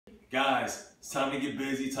Guys, it's time to get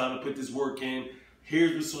busy, time to put this work in.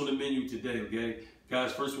 Here's what's on the menu today, okay?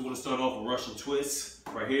 Guys, first we're gonna start off with Russian twists.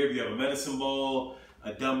 Right here, if you have a medicine ball,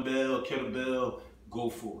 a dumbbell, kettlebell, go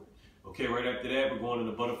for it. Okay, right after that, we're going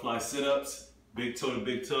into butterfly sit-ups, big toe to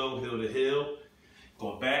big toe, heel to heel.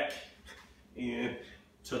 Going back and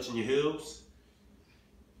touching your heels.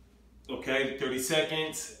 Okay, 30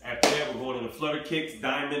 seconds. After that, we're going into flutter kicks,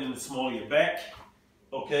 diamond in the small of your back.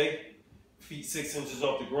 Okay, feet 6 inches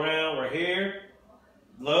off the ground right here,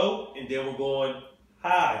 low, and then we're going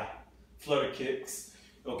high flutter kicks.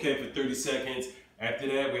 Okay, for 30 seconds. After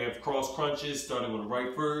that, we have cross crunches, starting on the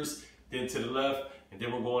right first, then to the left, and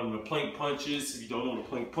then we're going into plank punches. If you don't know what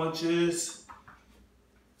plank punches,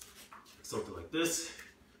 something like this.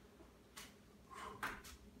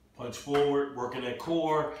 Punch forward, working that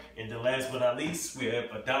core. And then last but not least, we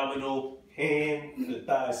have abdominal hand and the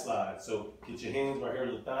thigh slide. So get your hands right here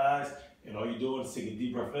on the thighs, and all you're doing is take a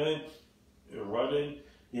deep breath in and running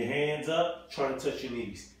your hands up, trying to touch your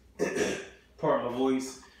knees. Pardon my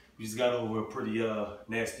voice. We just got over a pretty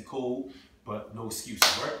nasty cold, but no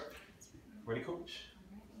excuses, right? Ready, coach?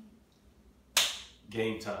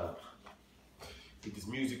 Game time. Get this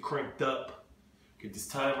music cranked up. Get this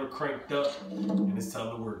timer cranked up. And it's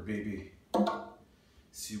time to work, baby.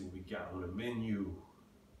 See what we got on the menu.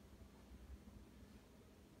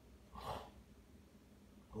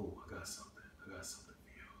 Oh, I got something. I got something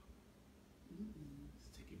for you.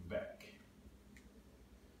 Let's take it back.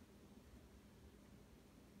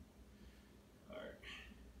 All right.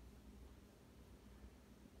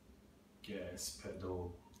 Gas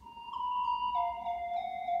pedal.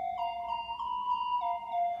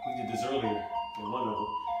 We did this earlier in one of them.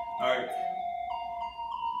 All right.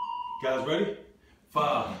 Guys, ready?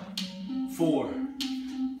 5, 4,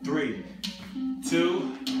 3,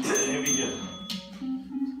 2, and begin.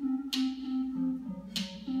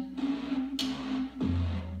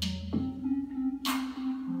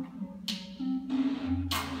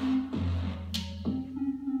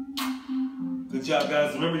 Good job,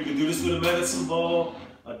 guys. Remember, you can do this with a medicine ball,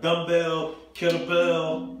 a dumbbell,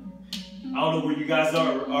 kettlebell. I don't know where you guys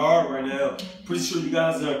are right now. Pretty sure you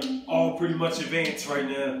guys are all pretty much advanced right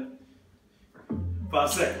now. 5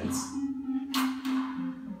 seconds.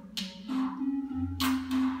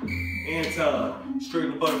 And time. Straight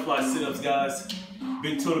in the butterfly sit-ups, guys.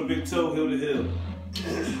 Big toe to big toe, heel to heel.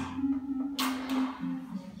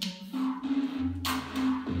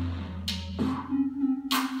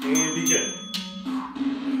 And begin.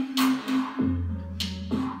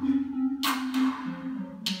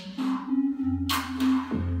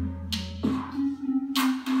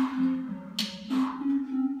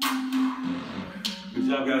 Good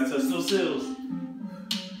job, guys. Touch those heels.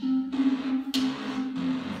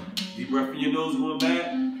 Deep breath in your nose, going back.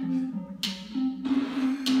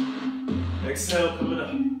 Exhale, coming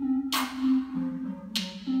up.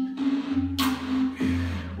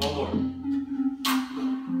 One more.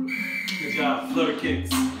 Good job. Flutter kicks.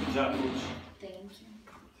 Good job, coach. Thank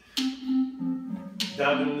you.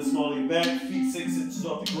 Diamond in the small of your back. Feet 6 inches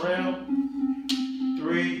off the ground.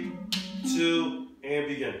 3, 2, and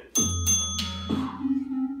begin.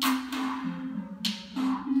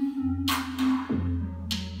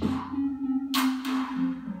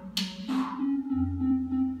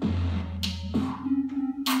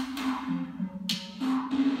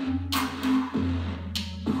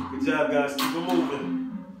 Good job, guys. Keep it moving.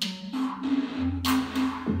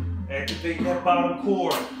 Activate that bottom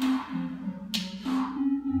core.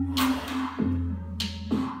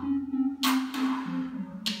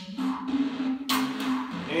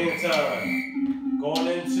 And time. Going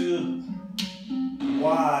into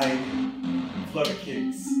wide flutter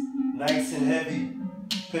kicks. Nice and heavy.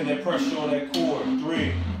 Putting that pressure on that core.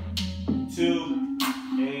 3, 2,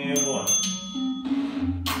 and 1.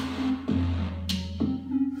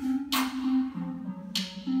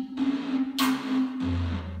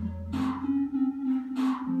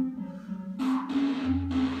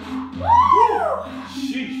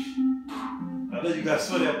 Sheesh. I know you guys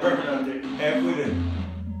saw that burn out there. Halfway there.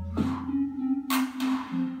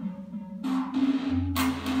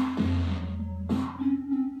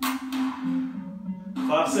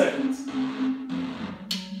 Five seconds.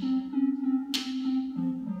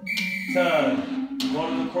 Time.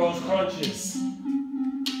 Going to the cross crunches.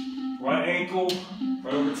 Right ankle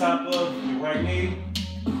right over top of your right knee.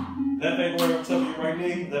 Left ankle right over top of your right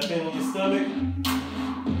knee. Left hand on your stomach.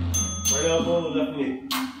 Right elbow on the left knee.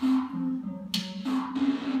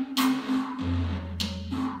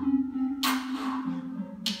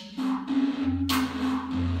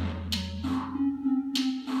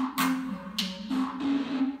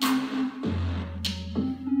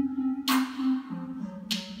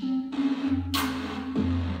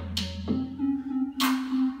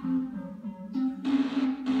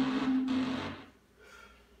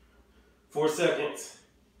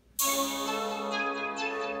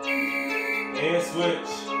 And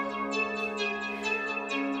switch.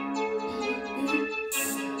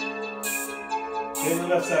 Hit the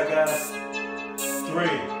left side, guys. 3,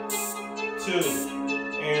 2,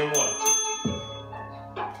 and 1.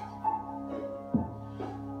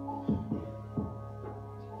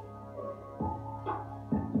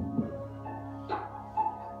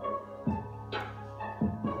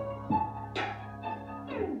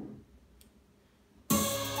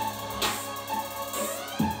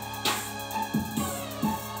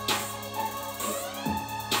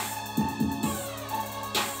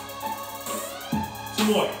 Two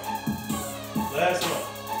more. Last one.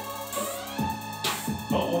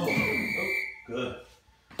 Oh, one more. Oh, good.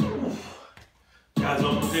 Oof. Guys,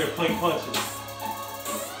 almost there. Plank punches.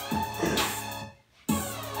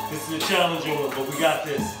 This is a challenging one, but we got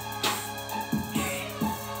this.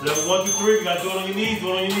 Level 1 through 3. We got to do it on your knees. Do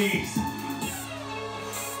it on your knees.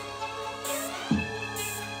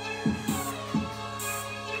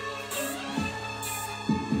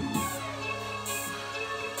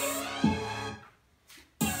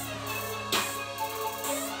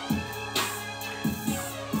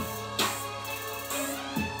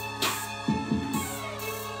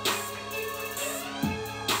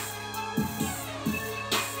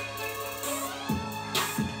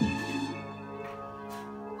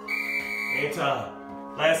 And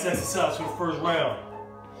time. Last exercise for the first round.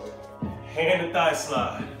 Hand and thigh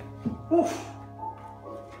slide. Woo.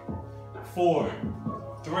 4,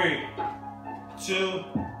 3, 2,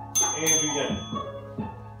 and begin.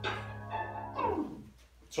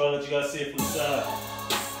 Try to let you guys see it from the side.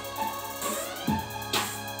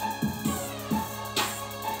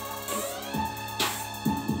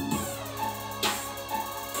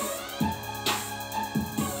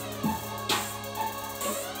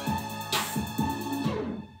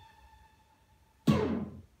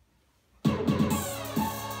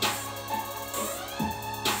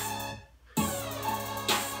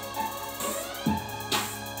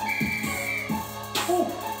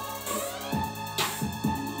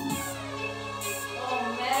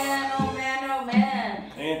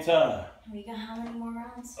 Time. We got how many more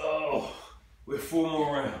rounds? Oh, we're 4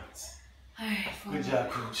 more rounds. All right, 4 Good job,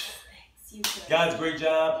 Coach. Thanks. You too. Guys, great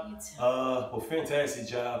job. You too. Well, fantastic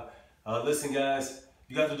job. Listen, guys,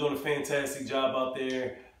 you guys are doing a fantastic job out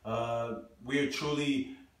there. We are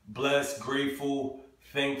truly blessed, grateful,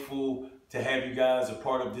 thankful to have you guys a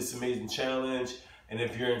part of this amazing challenge. And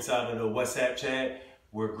if you're inside of the WhatsApp chat,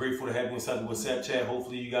 we're grateful to have you inside the WhatsApp chat.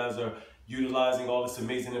 Hopefully, you guys are utilizing all this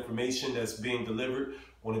amazing information that's being delivered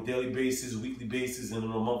on a daily basis, weekly basis, and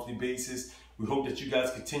on a monthly basis. We hope that you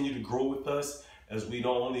guys continue to grow with us as we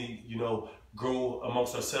not only, grow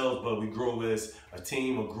amongst ourselves, but we grow as a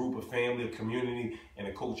team, a group, a family, a community, and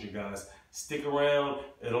a culture, guys. Stick around.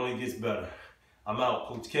 It only gets better. I'm out.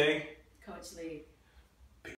 Coach K. Coach Lee.